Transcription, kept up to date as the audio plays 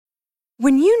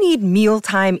When you need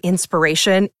mealtime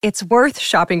inspiration, it's worth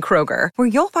shopping Kroger, where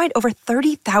you'll find over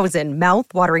 30,000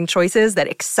 mouth-watering choices that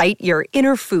excite your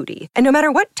inner foodie. And no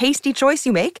matter what tasty choice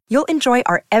you make, you'll enjoy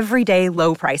our everyday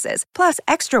low prices, plus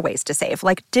extra ways to save,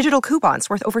 like digital coupons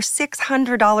worth over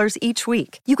 $600 each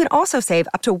week. You can also save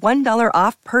up to $1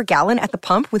 off per gallon at the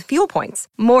pump with fuel points.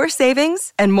 More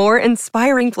savings and more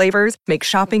inspiring flavors make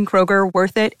shopping Kroger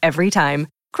worth it every time.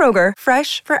 Kroger,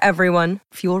 fresh for everyone.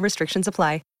 Fuel restrictions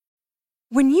apply.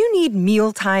 When you need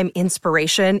mealtime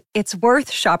inspiration, it's worth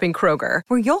shopping Kroger,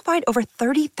 where you'll find over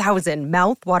 30,000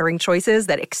 mouth-watering choices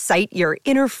that excite your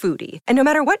inner foodie. And no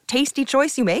matter what tasty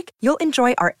choice you make, you'll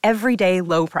enjoy our everyday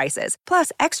low prices,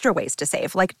 plus extra ways to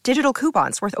save, like digital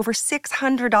coupons worth over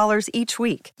 $600 each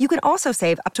week. You can also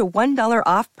save up to $1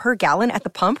 off per gallon at the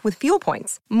pump with fuel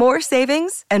points. More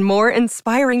savings and more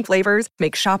inspiring flavors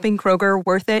make shopping Kroger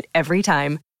worth it every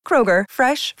time. Kroger,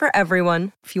 fresh for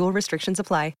everyone. Fuel restrictions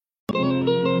apply.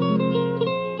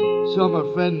 So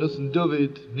my friend, listen,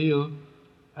 David, Neil,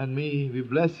 and me, we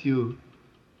bless you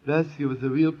with a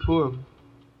real poem.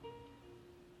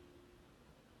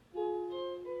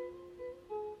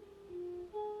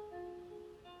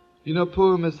 You know,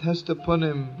 poem is Hester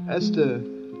Punim.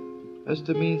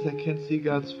 Esther means I can't see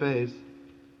God's face.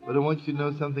 But I want you to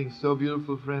know something so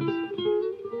beautiful, friends.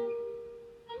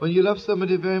 When you love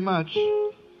somebody very much,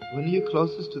 when are you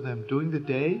closest to them? During the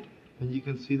day, when you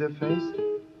can see their face?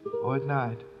 Or at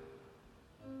night?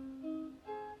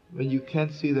 When you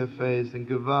can't see their face, and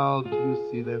Gewalt, you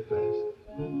see their face.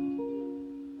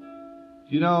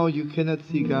 You know, you cannot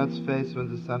see God's face when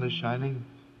the sun is shining,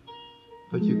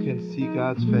 but you can see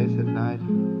God's face at night.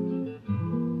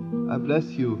 I bless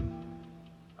you.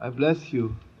 I bless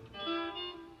you.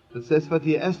 It says, "What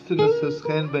die Esther so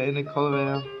schen bei eine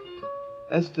Kolrea."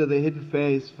 Esther, the hidden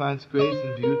face, finds grace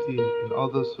and beauty in all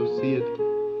those who see it.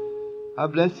 I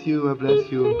bless you, I bless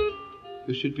you.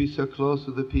 You should be so close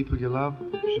to the people you love.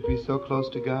 You should be so close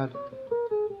to God.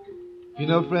 You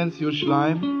know, friends,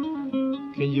 Yerushalayim,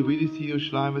 can you really see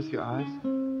Yerushalayim with your eyes?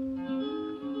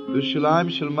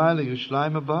 Yerushalayim Shalmaila,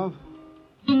 Yerushalayim above.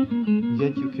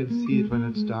 Yet you can see it when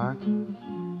it's dark.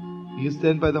 You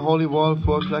stand by the holy wall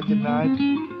 4 o'clock at night.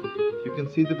 You can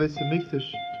see the Beis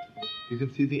HaMikdash. You can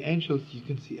see the angels. You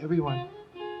can see everyone.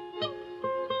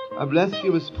 I bless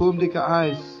you with spurum-dicke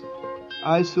eyes.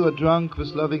 Eyes who are drunk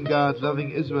with loving God, loving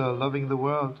Israel, loving the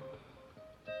world.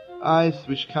 Eyes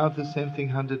which count the same thing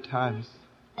 100 times.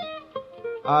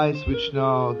 Eyes which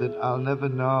know that I'll never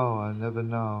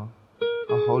know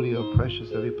how holy or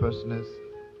precious every person is.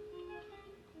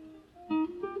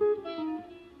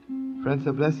 Friends, I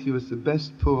bless you with the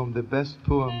best poem.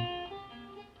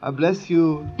 I bless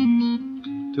you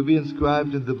to be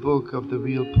inscribed in the book of the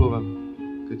real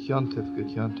poem. Good Yontif.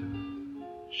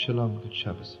 Shalom, good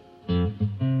Shabbos.